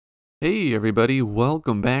Hey everybody,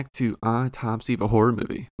 welcome back to Autopsy of a Horror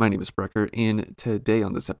Movie. My name is Brecker, and today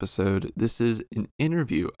on this episode, this is an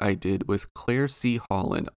interview I did with Claire C.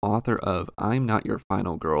 Holland, author of I'm Not Your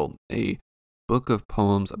Final Girl, a book of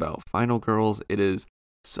poems about final girls. It is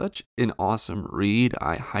such an awesome read.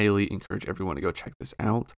 I highly encourage everyone to go check this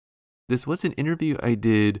out. This was an interview I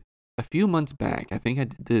did a few months back. I think I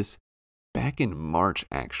did this back in March,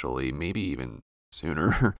 actually, maybe even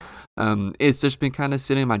sooner. It's just been kind of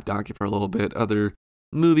sitting in my docket for a little bit. Other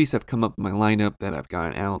movies have come up in my lineup that I've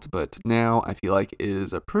gotten out, but now I feel like it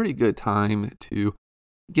is a pretty good time to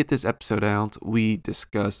get this episode out. We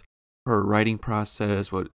discuss her writing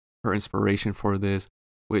process, what her inspiration for this,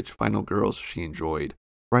 which final girls she enjoyed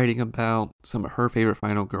writing about, some of her favorite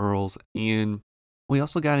final girls, and we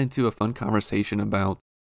also got into a fun conversation about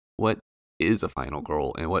what is a final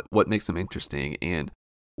girl and what makes them interesting and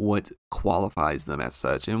what qualifies them as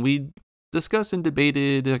such. And we discussed and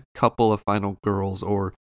debated a couple of final girls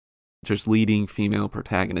or just leading female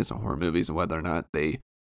protagonists in horror movies and whether or not they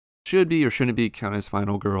should be or shouldn't be counted as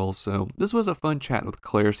final girls. So this was a fun chat with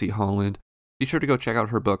Claire C. Holland. Be sure to go check out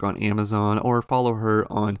her book on Amazon or follow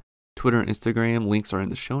her on Twitter and Instagram. Links are in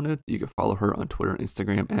the show notes. You can follow her on Twitter and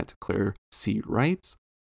Instagram at Claire C. Writes.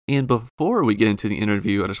 And before we get into the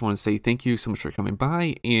interview, I just want to say thank you so much for coming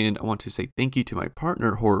by. And I want to say thank you to my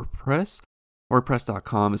partner, Horror Press.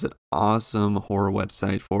 HorrorPress.com is an awesome horror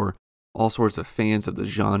website for all sorts of fans of the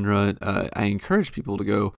genre. I encourage people to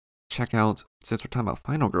go check out, since we're talking about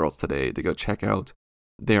Final Girls today, to go check out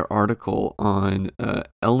their article on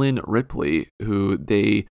Ellen Ripley, who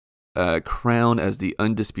they crown as the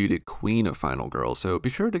undisputed queen of Final Girls. So be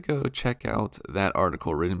sure to go check out that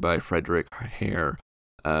article written by Frederick Hare.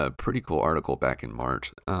 Pretty cool article back in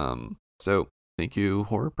March. So thank you,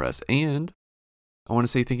 Horror Press. And I want to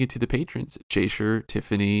say thank you to the patrons, Jasher,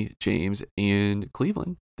 Tiffany, James, and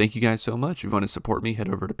Cleveland. Thank you guys so much. If you want to support me, head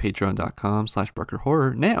over to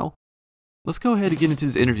patreon.com/BruckerHorror. Now, let's go ahead and get into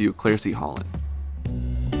this interview with Claire C. Holland.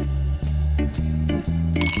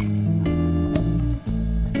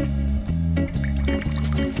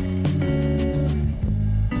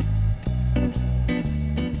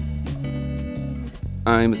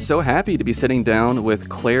 I'm so happy to be sitting down with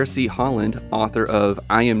Claire C. Holland, author of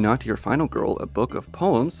I Am Not Your Final Girl, a book of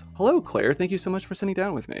poems. Hello, Claire. Thank you so much for sitting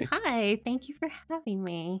down with me. Hi, thank you for having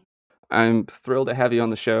me. I'm thrilled to have you on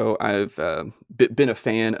the show. I've been a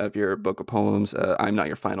fan of your book of poems, I'm Not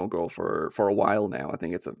Your Final Girl, for a while now. I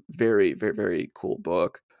think it's a very, very, very cool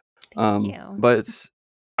book. Thank you. But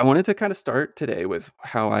I wanted to kind of start today with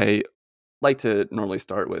how I like to normally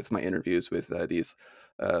start with my interviews with these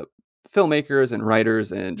uh, filmmakers and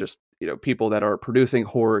writers and just people that are producing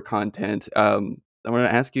horror content. I want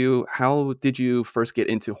to ask you, how did you first get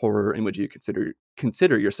into horror, and would you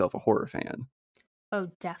consider yourself a horror fan? Oh,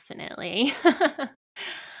 definitely.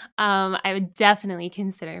 I would definitely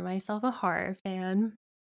consider myself a horror fan.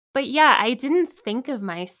 But yeah, I didn't think of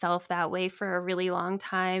myself that way for a really long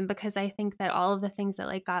time because I think that all of the things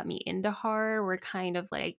that got me into horror were kind of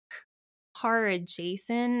horror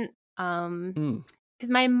adjacent. Mm,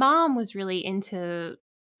 Because my mom was really into,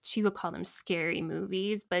 she would call them scary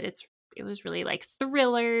movies, but it was really like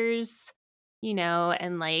thrillers,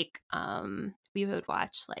 and we would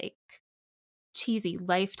watch cheesy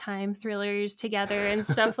Lifetime thrillers together and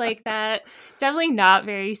stuff like that. Definitely not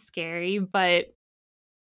very scary, but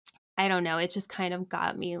I don't know, it just kind of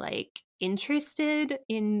got me interested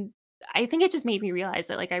in, I think it just made me realize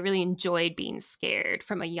that I really enjoyed being scared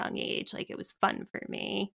from a young age. Like it was fun for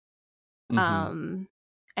me. mm-hmm. Um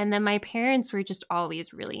and then my parents were just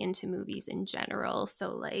always really into movies in general.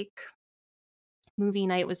 So movie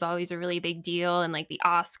night was always a really big deal, and the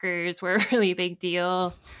Oscars were a really big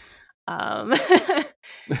deal. Um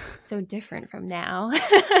so different from now.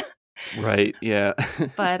 Right. Yeah.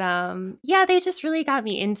 But yeah, they just really got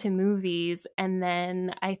me into movies, and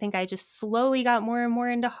then I think I just slowly got more and more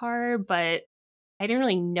into horror, but I didn't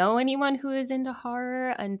really know anyone who was into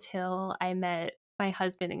horror until I met my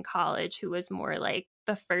husband in college, who was more like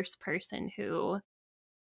the first person who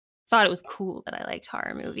thought it was cool that I liked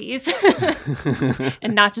horror movies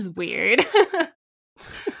and not just weird.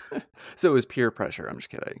 So it was peer pressure. I'm just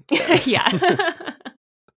kidding. Yeah.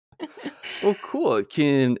 Well, cool.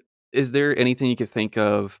 Is there anything you could think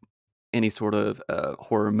of, any sort of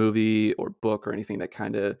horror movie or book or anything that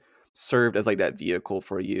kind of served as that vehicle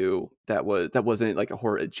for you, that wasn't like a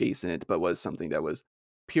horror adjacent, but was something that was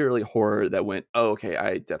purely horror that went, oh, okay,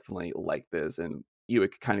 I definitely like this, and you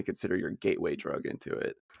would kind of consider your gateway drug into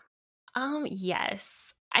it?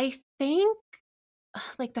 Yes. I think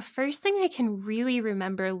the first thing I can really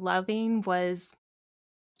remember loving was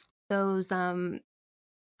those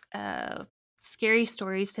Scary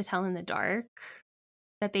Stories to Tell in the Dark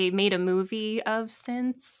that they made a movie of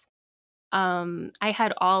since. I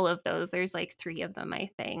had all of those. There's like 3 of them, I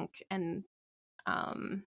think, and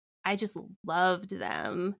um, I just loved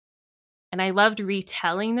them, and I loved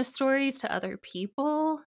retelling the stories to other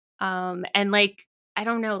people. And like I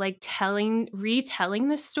don't know, like retelling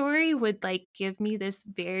the story would like give me this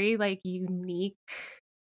very like unique,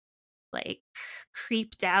 like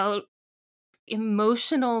creeped out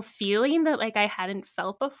emotional feeling that like I hadn't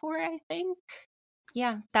felt before, I think.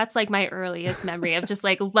 Yeah, that's like my earliest memory of just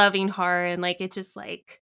like loving horror, and like it just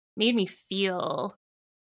like made me feel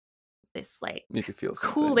this like Make you feel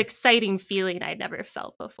cool, something. exciting feeling I'd never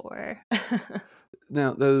felt before.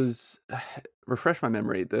 Now, those refresh my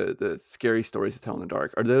memory. The scary stories to tell in the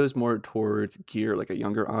dark, are those more towards gear like a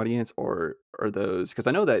younger audience, or are those, because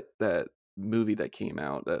I know that that movie that came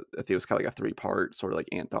out that I think it was kind of like a 3-part sort of like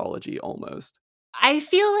anthology almost. I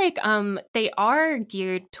feel like they are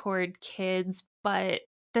geared toward kids, but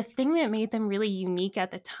the thing that made them really unique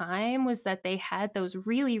at the time was that they had those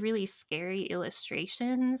really, really scary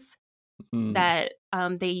illustrations Mm, that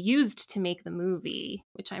they used to make the movie,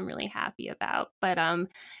 which I'm really happy about. But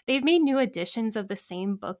they've made new editions of the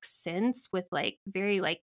same book since with like very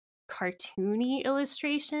like cartoony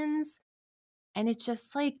illustrations. And it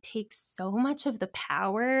just like takes so much of the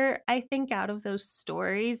power, I think, out of those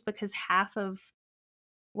stories, because half of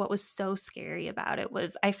what was so scary about it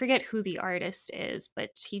was, I forget who the artist is,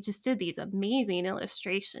 but he just did these amazing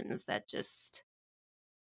illustrations that just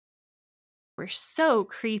were so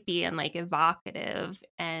creepy and like evocative.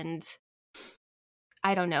 And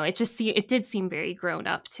I don't know, it did seem very grown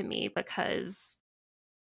up to me because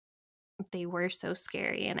they were so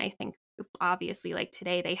scary. And I think obviously like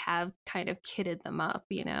today they have kind of kidded them up,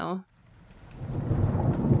 you know.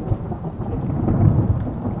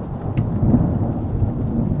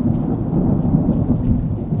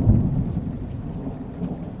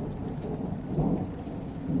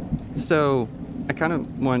 so I kind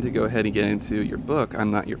of wanted to go ahead and get into your book,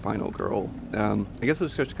 I'm Not Your Final Girl. I guess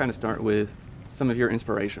let's just kind of start with some of your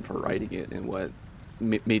inspiration for writing it and what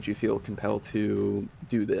made you feel compelled to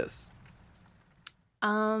do this.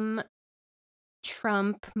 Um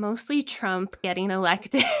Trump, mostly Trump getting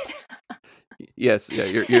elected. Yes, yeah,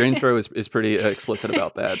 your intro is pretty explicit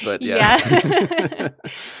about that, but yeah. Yeah.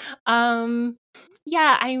 um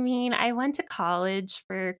yeah, I mean, I went to college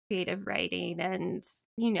for creative writing, and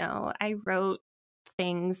I wrote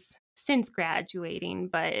things since graduating,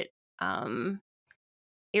 but um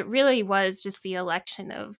it really was just the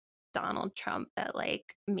election of Donald Trump that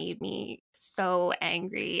like made me so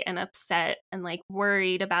angry and upset and like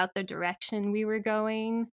worried about the direction we were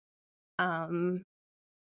going. Um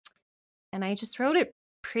and I just wrote it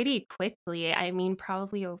pretty quickly. I mean,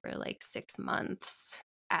 probably over like 6 months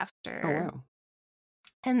Oh after, wow,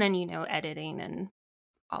 and then editing and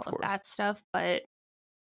all of of course. that stuff, but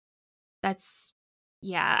that's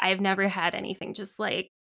yeah, I've never had anything just like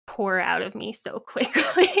pour out of me so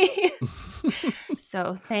quickly.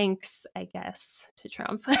 So thanks, I guess, to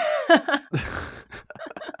Trump.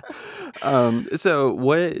 So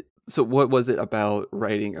what was it about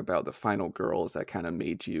writing about the final girls that kind of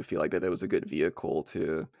made you feel like that there was a good vehicle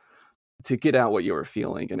to get out what you were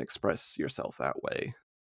feeling and express yourself that way?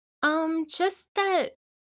 Just that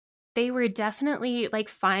they were definitely like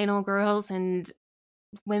final girls, and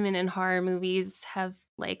women in horror movies have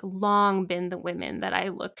like long been the women that I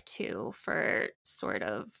look to for sort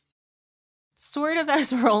of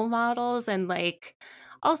as role models, and like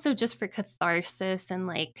also just for catharsis and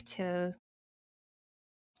like to,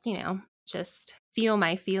 just feel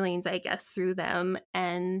my feelings, I guess, through them.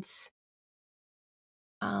 And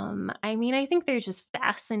I mean, I think they're just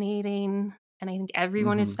fascinating, and I think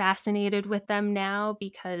everyone is Mhm. fascinated with them now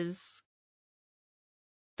because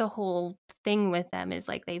the whole thing with them is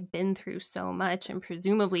like they've been through so much and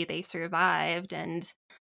presumably they survived. And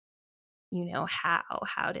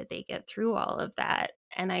how did they get through all of that?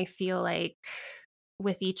 And I feel like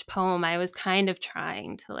with each poem I was kind of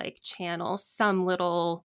trying to like channel some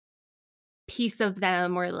little piece of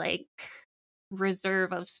them, or like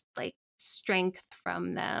reserve of like strength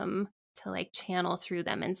from them, to like channel through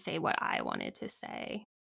them and say what I wanted to say,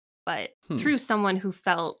 but Hmm. through someone who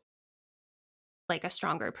felt like a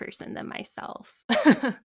stronger person than myself.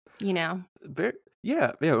 you know Very,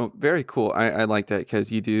 yeah, yeah, well, very cool. I like that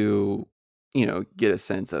because you do, get a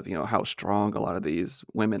sense of, how strong a lot of these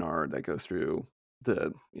women are that go through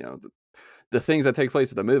the things that take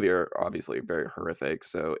place in the movie are obviously very horrific.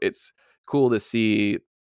 So it's cool to see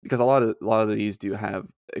because a lot of these do have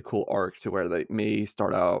a cool arc to where they may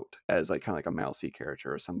start out as like kind of like a mousy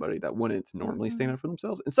character or somebody that wouldn't normally stand Mhm. up for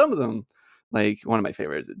themselves. And some of them, like one of my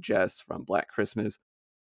favorites, Jess from Black Christmas,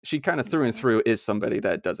 she kind of through and Yeah, through is somebody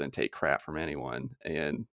that doesn't take crap from anyone,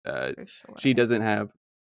 and for she sure. doesn't have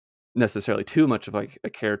necessarily too much of like a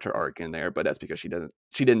character arc in there, but that's because she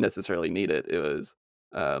didn't necessarily need it. It was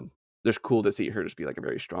um just cool to see her just be like a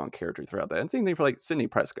very strong character throughout that. And same thing for like Sydney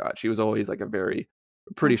Prescott. She was always like a very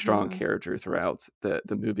pretty strong Mhm. character throughout the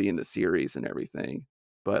movie and the series and everything.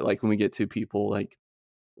 But like when we get to people like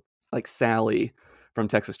Sally from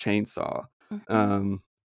Texas Chainsaw, Mhm. um,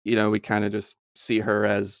 we kind of just see her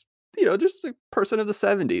as just a person of the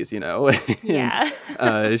 '70s, and Yeah.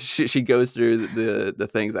 she goes through the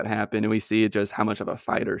things that happen, and we see just how much of a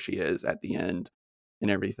fighter she is at the end and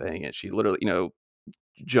everything, and she literally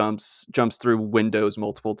jumps through windows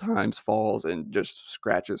multiple times, falls, and just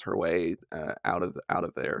scratches her way out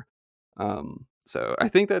of there. So I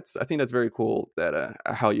think that's very cool that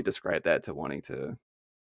how you describe that to wanting to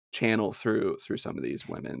channel through some of these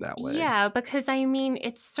women that way. Yeah, because I mean,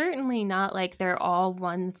 it's certainly not like they're all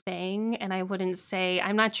one thing. And I wouldn't say,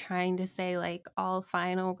 I'm not trying to say like all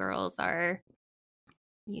final girls are,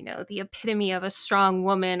 the epitome of a strong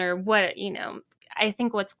woman or what. I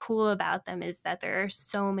think what's cool about them is that there are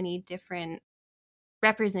so many different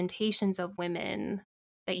representations of women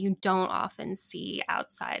that you don't often see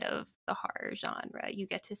outside of the horror genre. You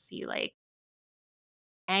get to see like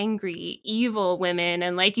angry, evil women,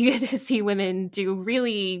 and like you get to see women do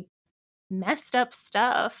really messed up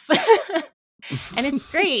stuff. And it's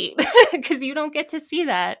great because you don't get to see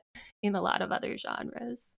that in a lot of other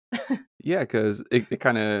genres. Yeah, because it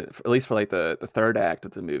kind of, at least for like the third act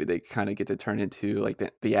of the movie, they kind of get to turn into like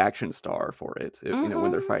the action star for it,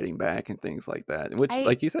 when they're Hmm. fighting back and things like that. Which, I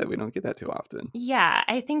like you said, we don't get that too often. Yeah,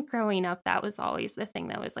 I think growing up that was always the thing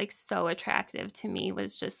that was like so attractive to me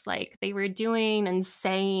was just like they were doing and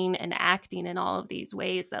saying and acting in all of these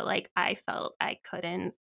ways that like I felt I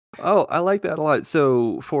couldn't. Oh, I like that a lot.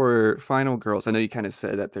 So for Final Girls, I know you kind of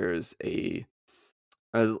said that there's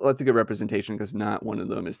that's a good representation because not one of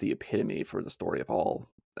them is the epitome for the story of all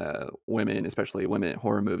women, especially women in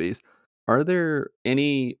horror movies. Are there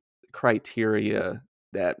any criteria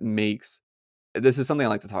that makes this is something I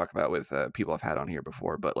like to talk about with people I've had on here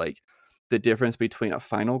before, but like the difference between a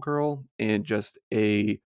final girl and just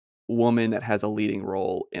a woman that has a leading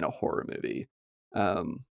role in a horror movie?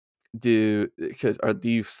 Um, do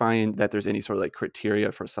you find that there's any sort of like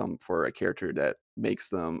criteria for a character that makes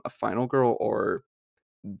them a final girl, or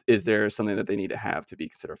is there something that they need to have to be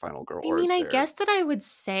considered a final girl, I or mean, is I there? guess that I would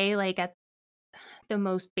say like at the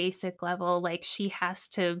most basic level, like she has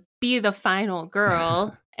to be the final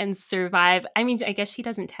girl and survive. I mean, I guess she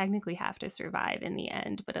doesn't technically have to survive in the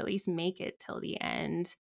end, but at least make it till the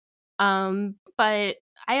end. But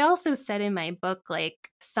I also said in my book, like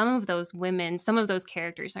some of those women, some of those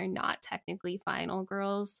characters are not technically final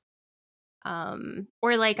girls.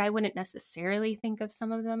 Or like I wouldn't necessarily think of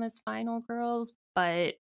some of them as final girls,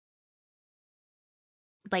 but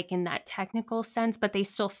like in that technical sense, but they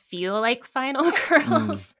still feel like final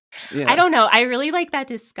Mm, girls. I yeah. don't know. I really like that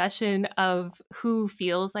discussion of who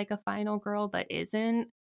feels like a final girl but isn't.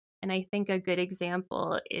 And I think a good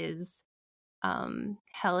example is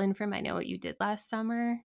Helen from I Know What You Did Last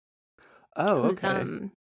Summer, Oh, who's okay.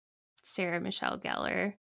 Sarah Michelle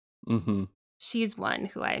Gellar. Hmm. She's one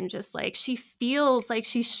who I'm just like, she feels like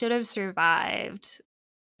she should have survived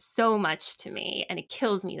so much to me, and it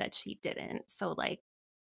kills me that she didn't. So like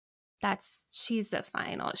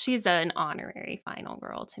she's an honorary final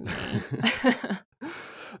girl to me.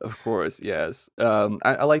 Of course, yes.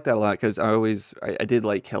 I like that a lot because I did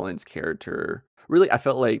like Kellen's character. Really, I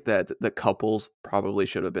felt like that the couples probably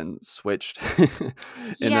should have been switched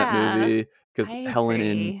in that Yeah, movie I because Helen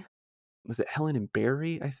and agree. was it Helen and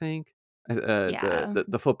Barry? I think the, Yeah, the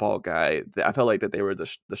the football guy. I felt like that they were the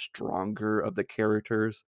stronger of the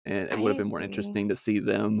characters, and it I would have been more agree. interesting to see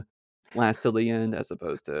them last till the end as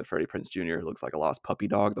opposed to Freddie Prinze Jr. who looks like a lost puppy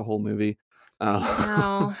dog the whole movie. I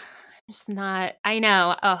know. Uh, I'm just not. I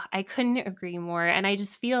know. Oh, I couldn't agree more. And I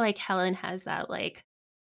just feel like Helen has that like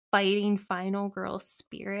fighting final girl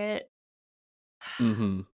spirit.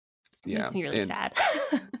 hmm Yeah, Makes me really and sad.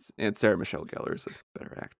 Sarah Michelle Gellar is a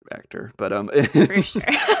better actor, but For sure.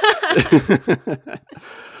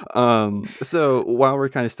 so while we're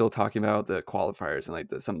kind of still talking about the qualifiers and like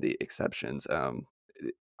some of the exceptions,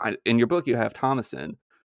 in your book you have Thomason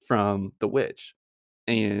from The Witch,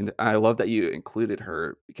 and I love that you included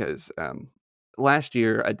her because last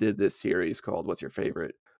year I did this series called "What's Your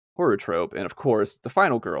Favorite Horror Trope," and of course the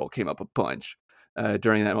final girl came up a bunch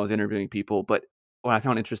during that when I was interviewing people, but what I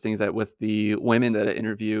found interesting is that with the women that I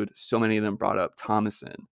interviewed, so many of them brought up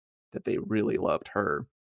Thomasin, that they really loved her.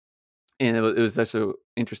 And it was such a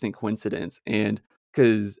interesting coincidence, and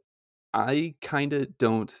because I kinda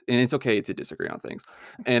don't, and it's okay to disagree on things,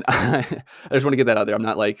 and I just wanna get that out there. I'm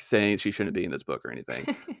not, like, saying she shouldn't be in this book or anything,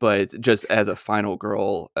 but just as a final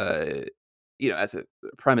girl, as a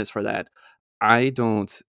premise for that, I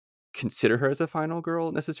don't consider her as a final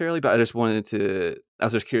girl necessarily, but I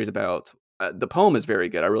was just curious about, the poem is very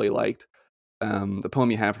good. I really liked, the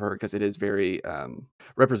poem you have for her, because it is very,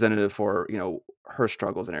 representative for, her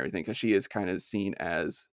struggles and everything, because she is kind of seen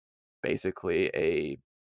as basically a,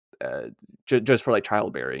 just for, like,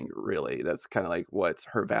 childbearing, really. That's kinda like what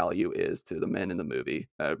her value is to the men in the movie,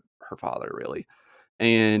 her father, really.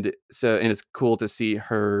 And it's cool to see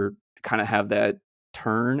her kinda have that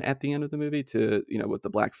turn at the end of the movie to, with the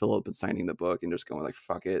Black Phillip and signing the book and just going like,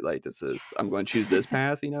 "Fuck it, like, I'm gonna choose this Yes.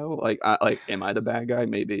 path," am I the bad guy?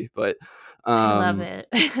 Maybe, but, I love um, it.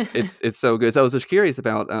 it's so good. So I was just curious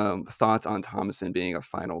about, thoughts on Thomasin being a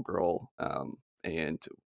final girl, and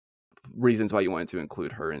reasons why you wanted to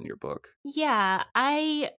include her in your book. Yeah,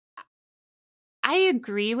 I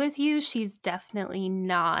agree with you. She's definitely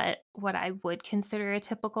not what I would consider a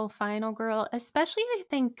typical final girl, especially I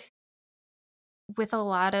think with a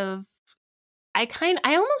lot of I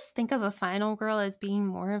almost think of a final girl as being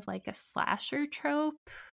more of like a slasher trope,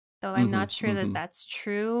 though I'm Mhm, not sure that mhm. that's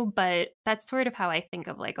true, but that's sort of how I think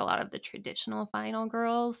of like a lot of the traditional final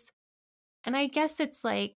girls. And I guess it's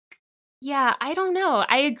like, yeah, I don't know.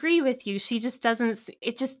 I agree with you. She just doesn't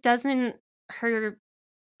it just doesn't her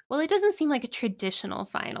well, it doesn't seem like a traditional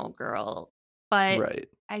final girl, but Right.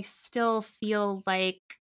 I still feel like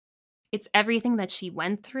it's everything that she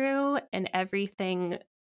went through and everything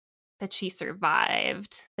that she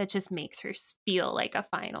survived that just makes her feel like a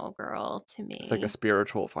final girl to It's like a me.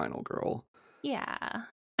 spiritual final girl. Yeah.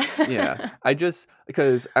 Yeah, I just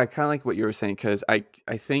because I kinda like what you were saying, because I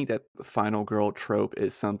think that the final girl trope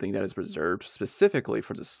is something that is reserved specifically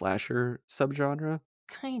for the slasher subgenre,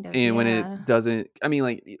 Kind of, and when it yeah. doesn't, I mean,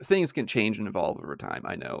 like, things can change and evolve over time,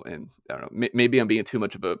 I know, and I don't know, maybe I'm being too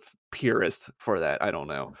much of a purist for that, I don't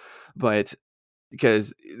know, but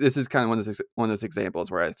because this is kind of one of those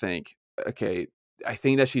examples where I think, okay, I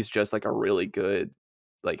think that she's just like a really good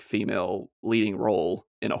like female leading role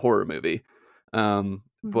in a horror movie. But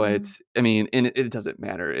Mhm. I mean, and it doesn't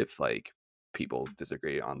matter if like people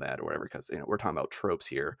disagree on that or whatever, because we're talking about tropes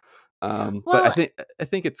here. But Well, I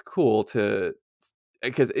think it's cool to,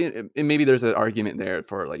 because and maybe there's an argument there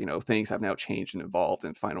for like, things have now changed and evolved,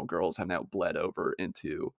 and final girls have now bled over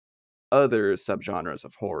into other subgenres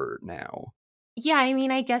of horror now. yeah, I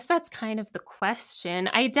mean, I guess that's kind of the question.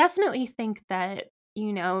 I definitely think that,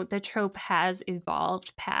 the trope has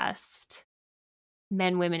evolved past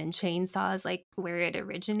men, women, and chainsaws, like where it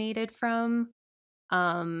originated from.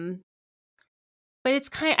 Um, but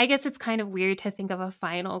I guess it's kind of weird to think of a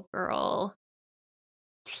final girl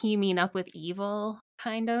teaming up with evil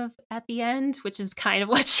kind of at the end, which is kind of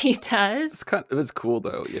what she does. It was cool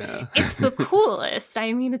though, yeah. It's the coolest.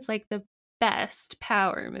 I mean, it's like the best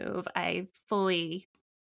power move. I fully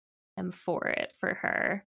am for it for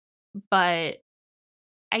her. But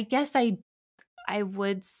I guess I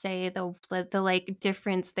would say the like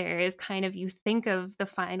difference there is kind of you think of the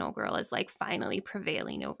final girl as like finally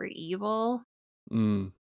prevailing over evil.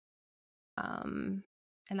 Mm. Um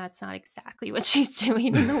and that's not exactly what she's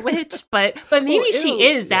doing in The Witch, but Well, maybe she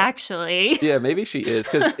is yeah. actually. Yeah, maybe she is,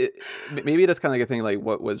 'cause maybe that's kinda like a thing, like,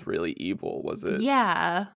 what was really evil? Was it,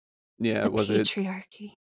 Yeah, yeah, the was it,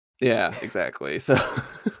 patriarchy. yeah, exactly, so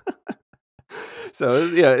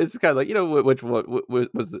yeah, it's kinda like, which what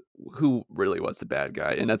was who really was the bad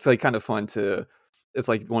guy, and that's, like, kind of fun to, it's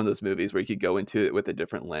like one of those movies where you could go into it with a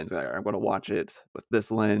different lens, like, "I'm gonna watch it with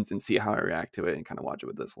this lens and see how I react to it, and kinda watch it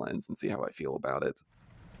with this lens and see how I feel about it."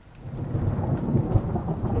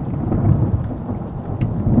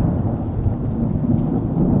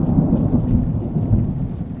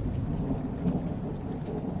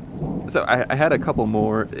 So I had a couple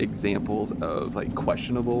more examples of, like,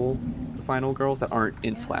 questionable final girls that aren't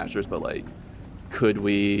in Yeah. slashers, but, like, could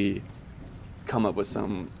we come up with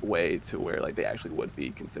some way to where, like, they actually would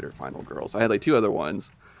be considered final girls? I had, like, 2 other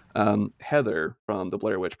ones. Heather from the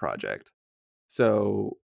Blair Witch Project.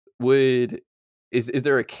 So, would is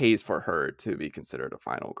there a case for her to be considered a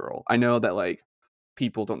final girl? I know that, like,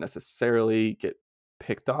 people don't necessarily get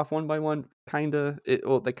picked off one by one, kinda.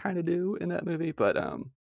 They kinda do in that movie, but,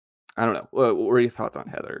 I don't know. What are your thoughts on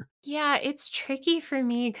Heather? Yeah, it's tricky for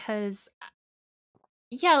me because,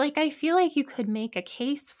 yeah, like I feel like you could make a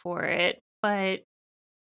case for it, but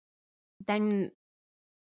then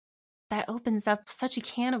that opens up such a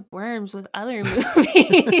can of worms with other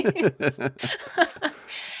movies.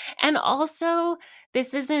 And also,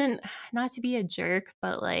 this isn't, not to be a jerk,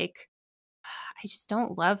 but like, I just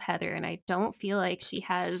don't love Heather, and I don't feel like she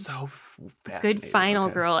has So good fascinating. final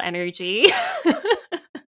Okay. girl energy.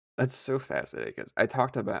 That's so fascinating because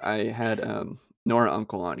I had Nora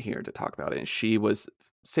Uncle on here to talk about it, and she was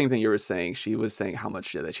same thing you were saying. She was saying how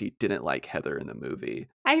much that she didn't like Heather in the movie,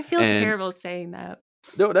 I feel and terrible saying that.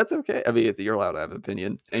 no, that's okay. I mean, you're allowed to have an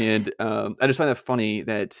opinion, and I just find that funny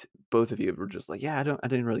that both of you were just like, "Yeah, I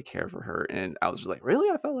didn't really care for her," and I was just like, "Really?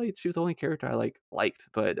 I felt like she was the only character I liked,"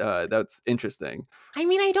 but that's interesting. I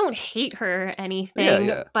mean, I don't hate her or Yeah, anything,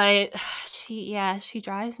 yeah. but she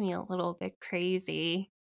drives me a little bit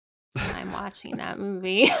crazy when I'm watching that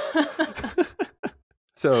movie.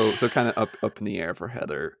 So kind of up in the air for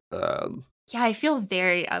Heather. Yeah, I feel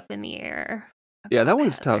very up in the air Yeah,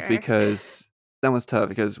 about Heather. that one's tough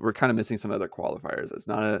because we're kind of missing some other qualifiers. It's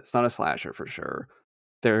not a slasher for sure.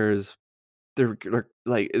 There's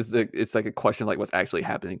like it's like a question of, like what's actually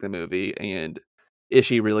happening in the movie and is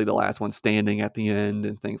she really the last one standing at the end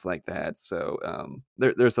and things like that. So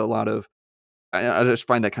there's a lot of I just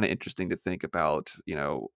find that kind of interesting to think about,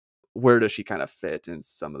 where does she kind of fit in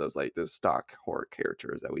some of those like those stock horror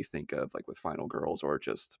characters that we think of like with Final Girls or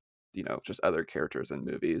just just other characters in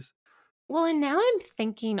movies. Well, and now I'm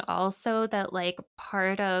thinking also that like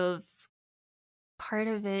part of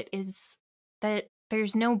it is that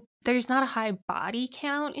there's not a high body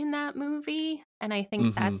count in that movie, and I think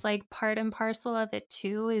Mhm. that's like part and parcel of it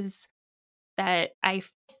too, is that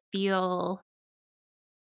feel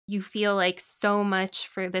you feel like so much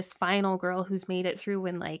for this final girl who's made it through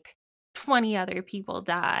when like 20 other people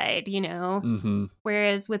died, you know? Mhm.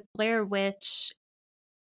 Whereas with Blair Witch,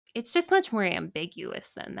 it's just much more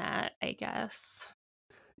ambiguous than that, I guess.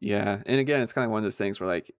 Yeah, and again, it's kinda one of those things where,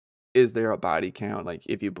 like, is there a body count, like,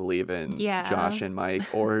 if you believe in Yeah. Josh and Mike,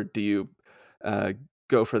 or do you, uh,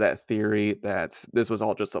 go for that theory that this was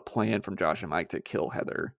all just a plan from Josh and Mike to kill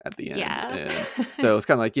Heather at the end? Yeah. And so it's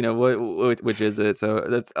kinda like, which is it? So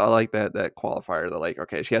that's I like that qualifier that, like,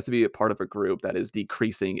 okay, she has to be a part of a group that is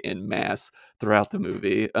decreasing in mass throughout the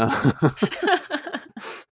movie.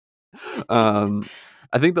 Um,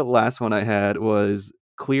 I think the last one I had was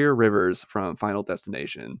Clear Rivers from Final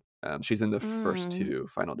Destination. She's in the first Mm. 2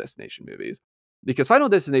 Final Destination movies. Because Final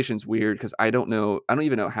Destination's weird because I don't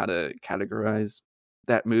even know how to categorize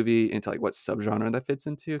that movie into, like, what subgenre that fits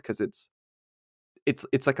into because it's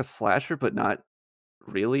like a slasher, but not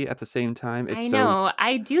really at the same time. It's I so know.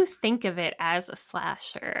 I do think of it as a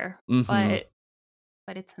slasher, Mhm.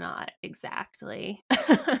 but it's not exactly.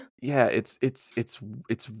 Yeah, it's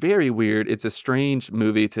very weird. It's a strange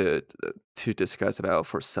movie to discuss about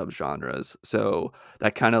for subgenres. So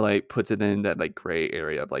that kind of like puts it in that like gray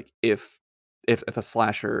area of like if a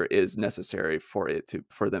slasher is necessary for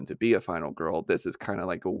them to be a final girl, this is kind of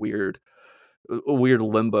like a weird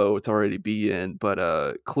limbo to already be in.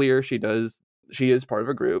 But Clear, she is part of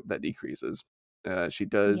a group that decreases. She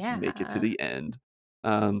does make it to Yeah. the end.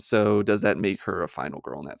 So does that make her a final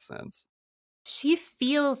girl in that sense? She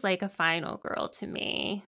feels like a final girl to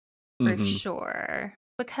me, for Mhm. sure.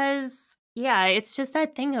 Because, yeah, it's just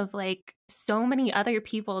that thing of like so many other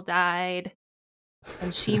people died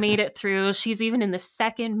and she made it through. She's even in the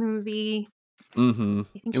second movie. Mhm,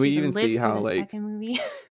 I think and she we even even see lives through how, the like, second movie.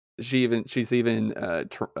 she's even,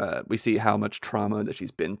 we see how much trauma that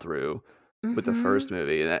she's been through with the Mhm. first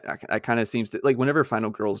movie, and that kinda seems to like, whenever Final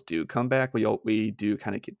Girls do come back, we do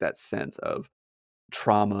kinda get that sense of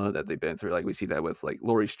trauma that they've been through, like, we see that with, like,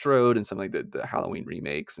 Laurie Strode and some, like, the Halloween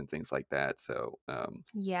remakes and things like that, so,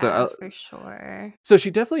 Yeah, uh for sure. so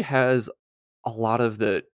she definitely has a lot of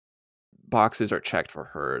the boxes are checked for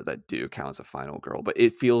her that do count as a final girl, but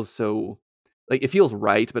it feels so like, it feels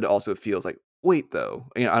right, but it also feels like, "Wait, though,"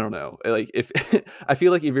 I don't know, like, if I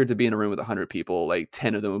feel like if you're to be in a room with 100 people, like,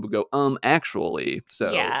 10 of them would go, actually,"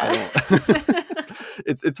 so I Yeah. don't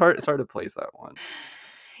it's hard to place that one.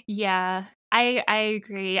 Yeah, I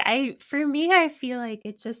agree. For me, I feel like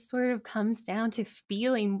it just sort of comes down to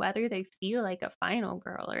feeling whether they feel like a final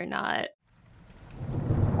girl or not.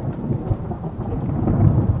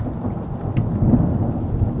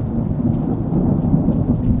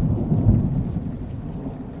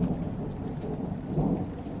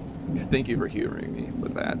 Thank you for humoring me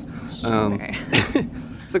with that. Um, Sure.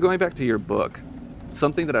 so going back to your book,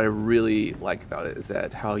 something that I really like about it is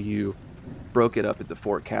that how you broke it up into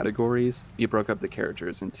 4 categories. You broke up the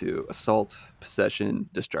characters into assault, possession,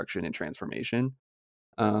 destruction, and transformation.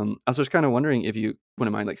 I was just kinda wondering if you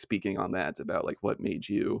wouldn't mind, like, speaking on that about, like, what made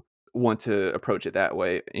you want to approach it that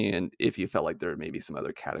way, and if you felt like there may be some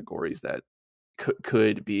other categories that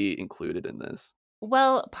could be included in this.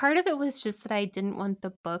 Well, part of it was just that I didn't want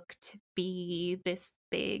the book to be this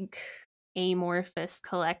big amorphous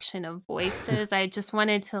collection of voices. I just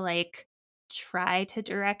wanted to like try to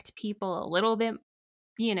direct people a little bit,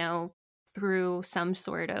 you know, through some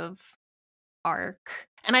sort of arc.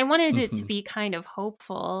 And I wanted it to Mhm. be kind of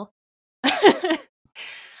hopeful.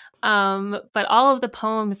 But all of the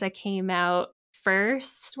poems that came out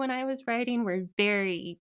first when I was writing were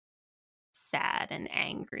very sad and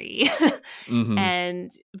angry Mhm.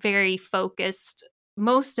 and very focused.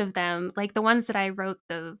 Most of them, like the ones that I wrote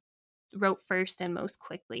first and most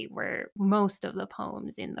quickly, were most of the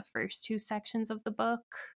poems in the first two sections of the book,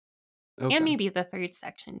 and Okay. maybe the third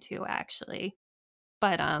section too, actually.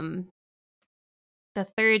 But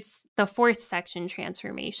the fourth section,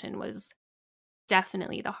 transformation, was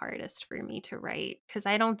definitely the hardest for me to write because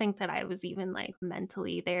I don't think that I was even like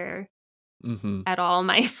mentally there Mhm. at all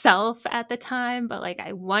myself at the time, but like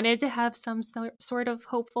I wanted to have some sort of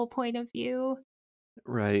hopeful point of view.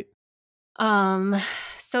 Right. Um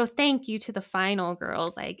so thank you to the final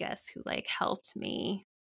girls, I guess, who like helped me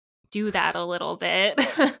do that a little bit.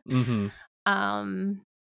 Mhm. um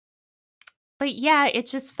but yeah, it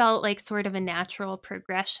just felt like sort of a natural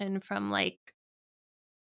progression from like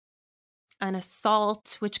an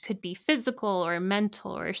assault, which could be physical or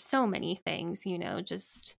mental or so many things,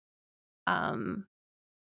 just um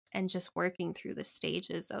and just working through the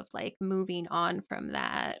stages of like moving on from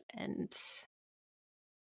that, and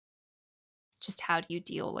just how do you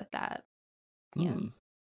deal with that? Yeah. Mm.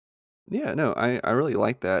 Yeah, no, I really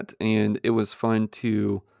like that, and it was fun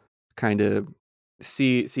to kind of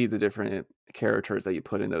see the different characters that you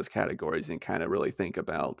put in those categories and kind of really think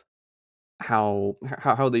about how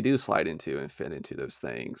they do slide into and fit into those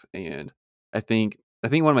things. And I think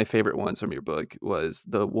one of my favorite ones from your book was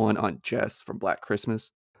the one on Jess from Black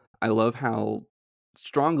Christmas. I love how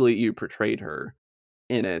strongly you portrayed her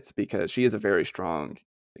in it because she is a very strong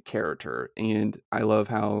character, and I love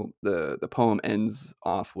how the poem ends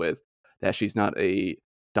off with that she's not a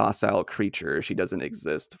docile creature, she doesn't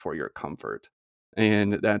exist for your comfort.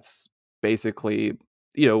 And that's basically,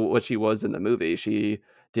 what she was in the movie. She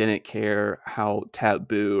didn't care how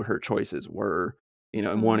taboo her choices were, and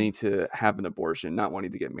Mm-hmm. wanting to have an abortion, not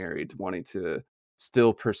wanting to get married, wanting to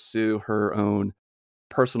still pursue her own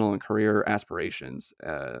personal and career aspirations.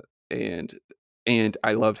 And and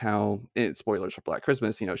I loved how, spoilers for Black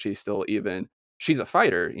Christmas, she's a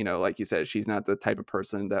fighter. Like you said, she's not the type of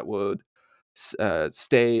person that would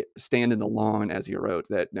stand in the lawn, as you wrote.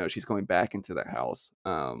 That no, she's going back into the house.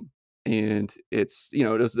 And it's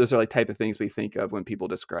those are like type of things we think of when people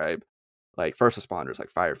describe like first responders,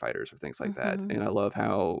 like firefighters or things like that. Mm-hmm. And I love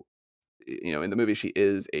how in the movie she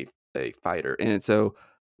is a fighter, and so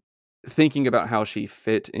thinking about how she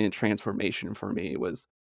fit in transformation for me was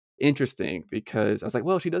interesting because I was like,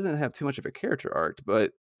 well, she doesn't have too much of a character arc,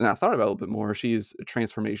 but and I thought about it a little bit more. She's a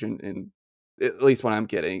transformation in at least what I'm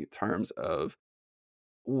getting in terms of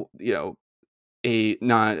you know a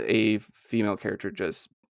not a female character just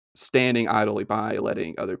standing idly by,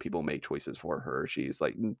 letting other people make choices for her. She's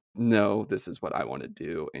like, No, this is what I want to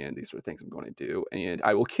do, and these are the things I'm going to do, and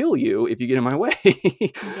I will kill you if you get in my way."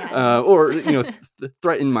 Yes. Or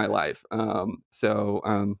threaten my life.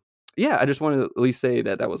 Yeah, I just want to at least say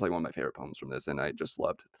that that was like one of my favorite poems from this, and I just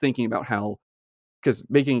loved thinking about how, because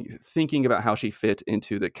making thinking about how she fit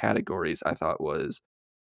into the categories, I thought was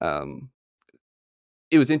um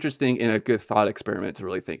it was interesting and a good thought experiment to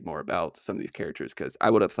really think more about some of these characters, because I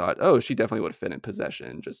would have thought, oh, she definitely would have fit in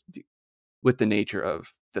possession, just with the nature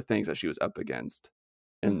of the things that she was up against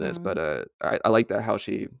in this. Mm-hmm. But I like that how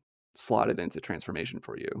she slotted into transformation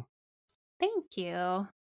for you. Thank you.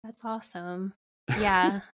 That's awesome.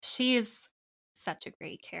 Yeah, she's such a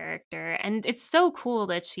great character. And it's so cool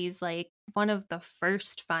that she's like one of the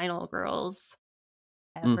first final girls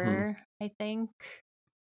Hmm. ever, I think.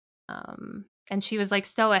 And she was like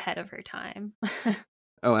so ahead of her time.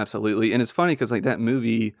 Oh, absolutely. And it's funny because like that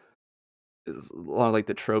movie, a lot of like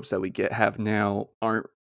the tropes that we get have now aren't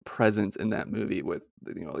present in that movie with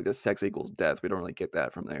like the sex equals death. We don't really get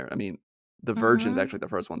that from there. I mean, the virgin's Mm-hmm. actually the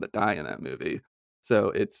first one to die in that movie. So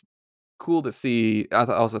it's cool to see.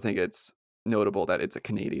 Also think it's notable that it's a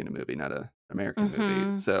Canadian movie, not a American movie.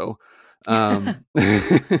 Mm-hmm. So,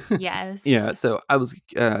 yeah. Yes. So I was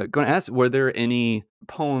going to ask, were there any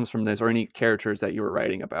poems from this or any characters that you were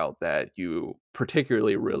writing about that you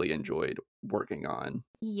particularly really enjoyed working on?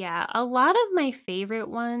 Yeah, a lot of my favorite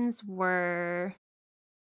ones were,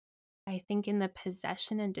 I think in the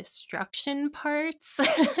possession and destruction parts.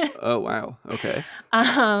 Oh, wow. Okay.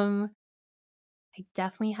 um, I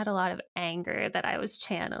definitely had a lot of anger that I was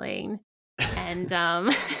channeling. And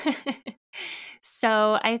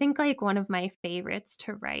so I think like one of my favorites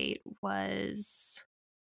to write was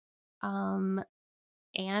um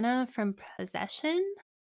Anna from Possession.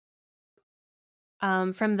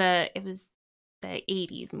 From it was the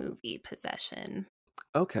 80s movie Possession.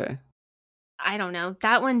 Okay. I don't know.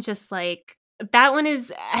 That one just like that one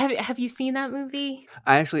is have you seen that movie?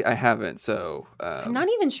 I haven't, so, I'm not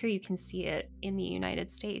even sure you can see it in the United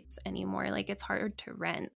States anymore. Like it's hard to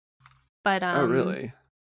rent. But oh, um really?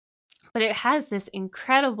 but it has this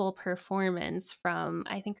incredible performance from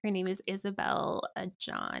I think her name is Isabel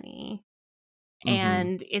Adjani.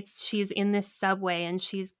 Mhm. And she's in this subway and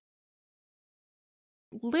she's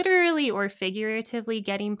literally or figuratively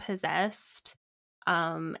getting possessed.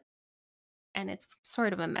 Um and it's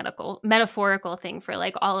sort of a metaphorical thing for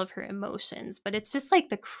like all of her emotions, but it's just like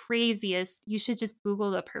the craziest. You should just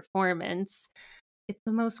Google the performance. It's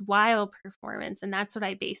the most wild performance, and that's what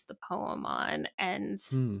I based the poem on. And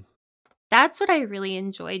Hmm. that's what I really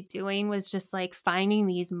enjoyed doing, was just like finding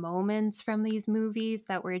these moments from these movies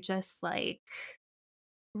that were just like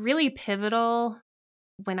really pivotal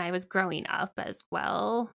when I was growing up as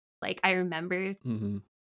well. Like I remember Mhm.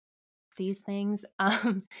 these things.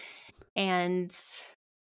 And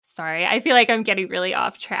sorry, I feel like I'm getting really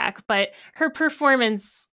off track, but her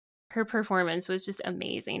performance was just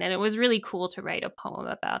amazing, and it was really cool to write a poem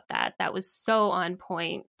about that. That was so on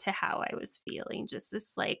point to how I was feeling, just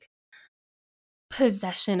this like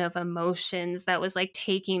possession of emotions that was like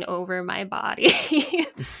taking over my body,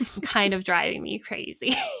 kind of driving me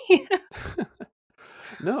crazy.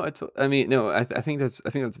 No, I mean, no, I think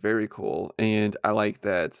that's very cool, and I like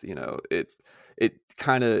that, it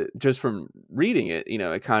kinda just from reading it,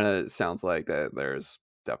 it kinda sounds like that there's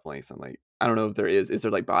definitely some, like I don't know if is there,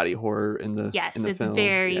 like, body horror in Yes, the it's film?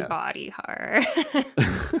 very Yeah. body horror.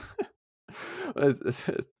 It's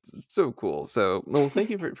so cool. So, well, thank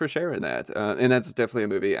you for sharing that, and that's definitely a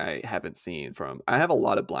movie I haven't seen from I have a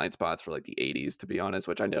lot of blind spots for, like, the '80s, to be honest,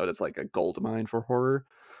 which I know is, like, a gold mine for horror.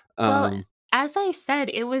 Well, Um as I said,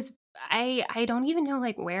 it was I don't even know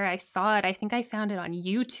like where I saw it. I think I found it on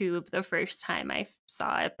YouTube the first time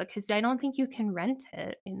saw it, because I don't think you can rent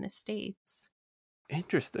it in the States.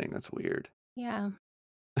 Interesting, that's weird. Yeah.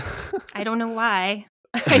 I don't know why.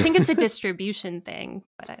 I think it's a distribution thing,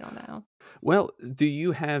 but I don't know. Well, do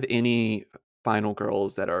you have any Final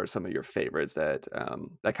Girls that are some of your favorites that kind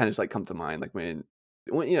of just, like, come to mind, like,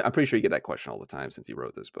 I'm pretty sure you get that question all the time since you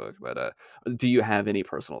wrote this book, but, do you have any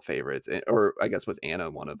personal favorites? Or I guess was Anna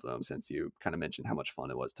one of them since you kinda mentioned how much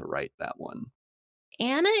fun it was to write that one?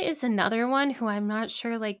 Anna is another one who I'm not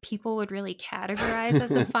sure like people would really categorize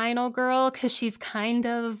as a final girl, cuz she's kind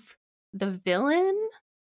of the villain.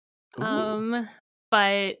 Ooh. Um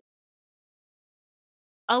but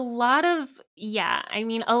a lot of yeah, I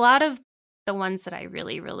mean a lot of the ones that I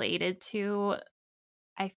really related to,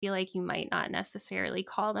 I feel like you might not necessarily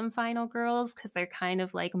call them final girls because they're kind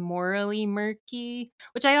of like morally murky,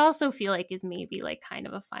 which I also feel like is maybe like kind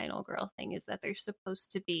of a final girl thing, is that they're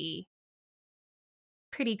supposed to be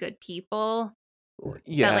pretty good people Well, that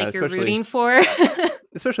yeah, like you're rooting for.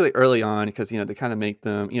 especially early on, because they kinda make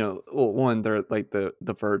them, well, one, they're like the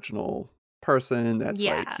virginal person that's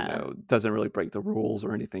like, Yeah. doesn't really break the rules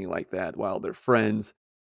or anything like that, while their friends,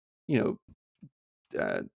 you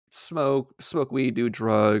smoke weed, do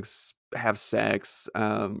drugs, have sex,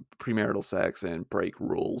 premarital sex, and break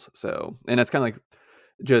rules. So, and that's kind of like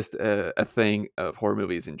just a thing of horror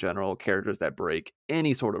movies in general. Characters that break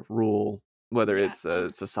any sort of rule, whether Yeah. it's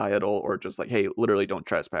societal or just like, hey, literally don't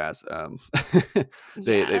trespass.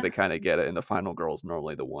 They Yeah. kind of get it, and the final girl is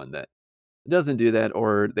normally the one that doesn't do that,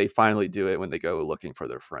 or they finally do it when they go looking for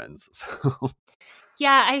their friends. So,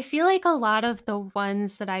 Yeah, I feel like a lot of the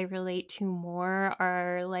ones that I relate to more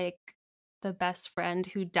are like the best friend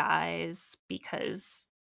who dies because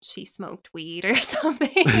she smoked weed or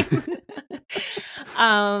something.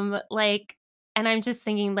 Like, and I'm just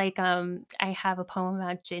thinking like I have a poem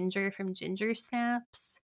about Ginger from Ginger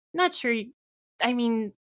Snaps. Not sure I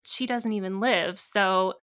mean, she doesn't even live,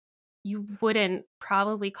 so you wouldn't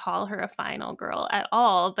probably call her a final girl at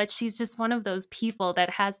all, but she's just one of those people that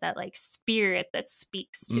has that like spirit that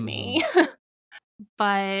speaks to me. mhm.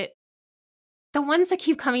 But the ones that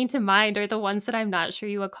keep coming to mind are the ones that I'm not sure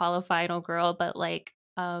you would call a final girl, but like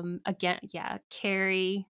again, yeah,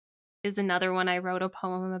 Carrie is another one I wrote a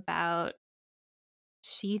poem about.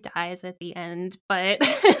 She dies at the end, but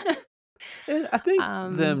And I think um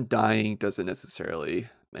them dying doesn't necessarily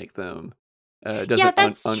make them. Yeah, doesn't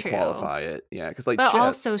that's true. unqualify it. Yeah, because like But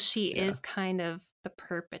also Jess, she yeah. is kind of the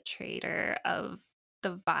perpetrator of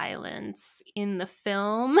the violence in the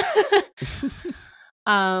film.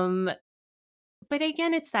 um but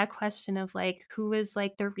again, it's that question of like who is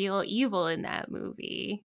like the real evil in that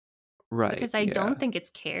movie? Right, Because I yeah. don't think it's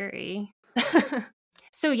Carrie.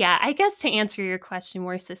 So yeah, I guess to answer your question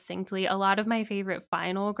more succinctly, a lot of my favorite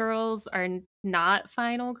final girls are not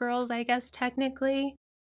final girls, I guess technically.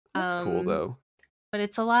 That's cool, Um though. but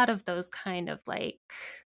it's a lot of those kind of like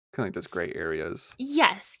Kinda like those gray areas.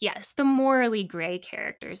 yes, yes, the morally gray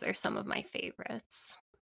characters are some of my favorites.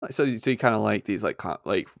 So you kinda like these, like,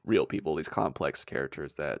 like, real people, these complex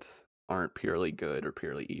characters that aren't purely good or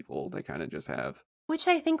purely evil. They kinda just have Which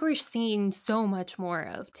I think we're seeing so much more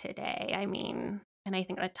of today. I mean, and I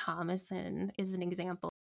think that Thomason is an example.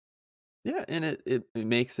 yeah, and it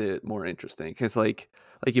makes it more interesting because like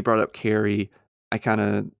you brought up Carrie, I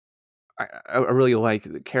kinda I really like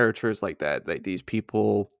the characters like that, like, these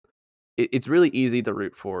people it's really easy to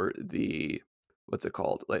root for the what's it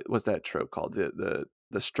called? Like, what's that trope called?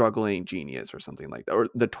 The struggling genius or something like that, or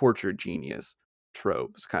the tortured genius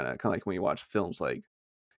trope. It's kinda like when you watch films like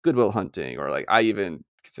Good Will Hunting, or like I even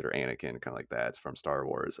consider Anakin kind of like that from Star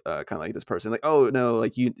Wars. Kind of like this person, like, oh no,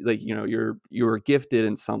 like you know, you're gifted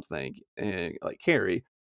in something, and like Carrie,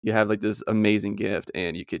 you have like this amazing gift,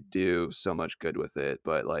 and you could do so much good with it,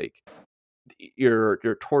 but like you're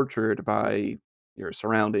tortured by your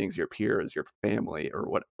surroundings, your peers, your family, or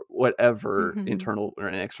whatever Mhm. internal or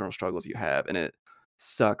external struggles you have, and it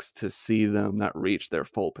sucks to see them not reach their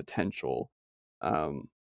full potential. Um,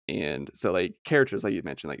 and so, like characters like you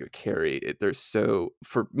mentioned, like Carrie, they're so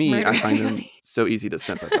for me, Murder I find them everybody. so easy to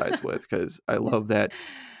sympathize with because I love that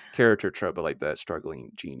character trope of like that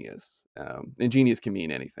struggling genius. And genius can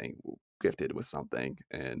mean anything, gifted with something,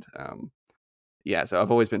 and yeah, so I've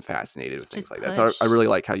always been fascinated with things Just like that. So I really pushed.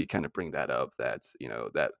 like how you kind of bring that up. That's, you know,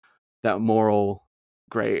 that moral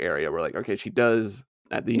gray area where like, okay, she does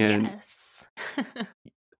at the end Yes.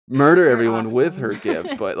 murder They're everyone with awesome. her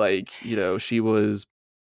gifts, but like, you know, she was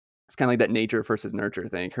it's kind of like that nature versus nurture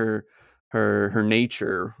thing. Her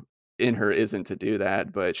nature in her isn't to do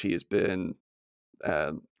that, but she's been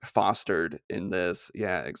fostered in this.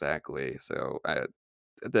 Yeah, exactly. So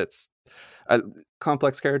that's uh,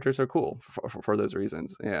 complex characters are cool for those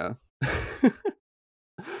reasons. Yeah.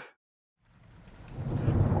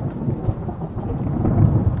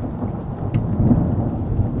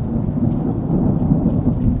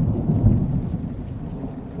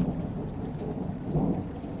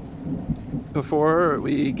 Before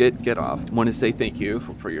we get off, I want to say thank you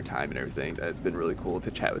for your time and everything. It's been really cool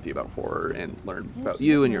to chat with you about horror and learn Thank about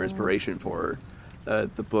you and your you. inspiration for the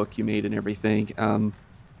book you made and everything.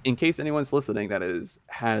 In case anyone's listening that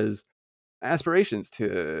has aspirations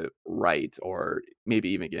to write or maybe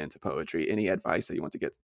even get into poetry, any advice that you want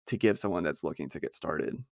to give someone that's looking to get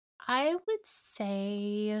started? I would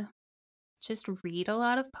say just read a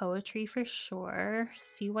lot of poetry for sure.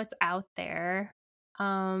 See what's out there.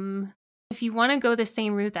 Um, if you want to go the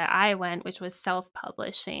same route that I went, which was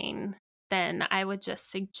self-publishing, then I would just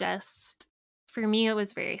suggest for me it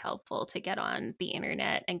was very helpful to get on the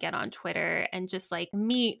internet and get on Twitter and just like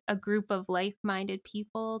meet a group of like-minded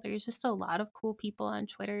people. There's just a lot of cool people on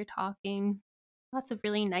Twitter talking. Lots of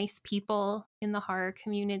really nice people in the horror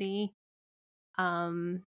community.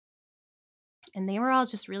 Um, and they were all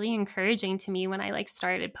just really encouraging to me when I like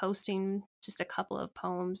started posting just a couple of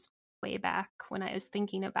poems way back when I was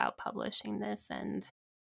thinking about publishing this. And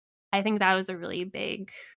I think that was a really big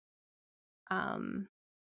um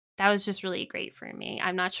that was just really great for me.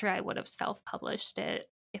 I'm not sure I would have self-published it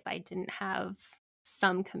if I didn't have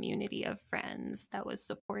some community of friends that was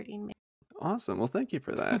supporting me. Awesome. Well, thank you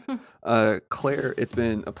for that. Claire, it's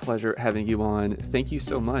been a pleasure having you on. Thank you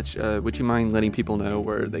so much. Would you mind letting people know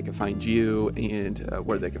where they can find you and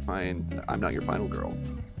where they can find I'm Not Your Final Girl?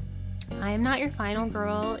 I Am Not Your Final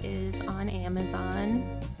Girl is on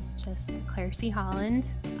Amazon, just Claire C. Holland.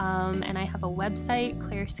 And I have a website,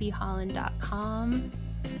 clairechholland.com.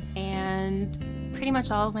 And pretty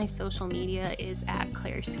much all of my social media is at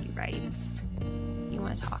Claire C. Writes. You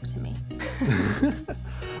want to talk to me.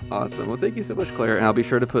 Awesome. Well, thank you so much, Claire. And I'll be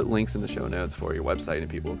sure to put links in the show notes for your website and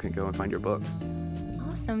people can go and find your book.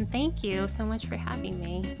 Awesome. Thank you so much for having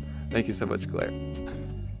me. Thank you so much, Claire.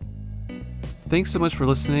 Thanks so much for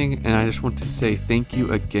listening, and I just want to say thank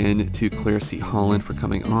you again to Claire C. Holland for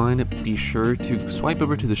coming on. Be sure to swipe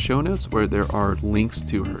over to the show notes where there are links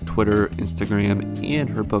to her Twitter, Instagram, and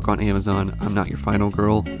her book on Amazon, I'm Not Your Final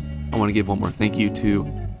Girl. I want to give one more thank you to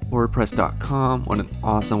horrorpress.com, what an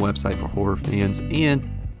awesome website for horror fans, and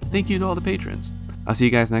thank you to all the patrons. I'll see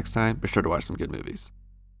you guys next time. Be sure to watch some good movies.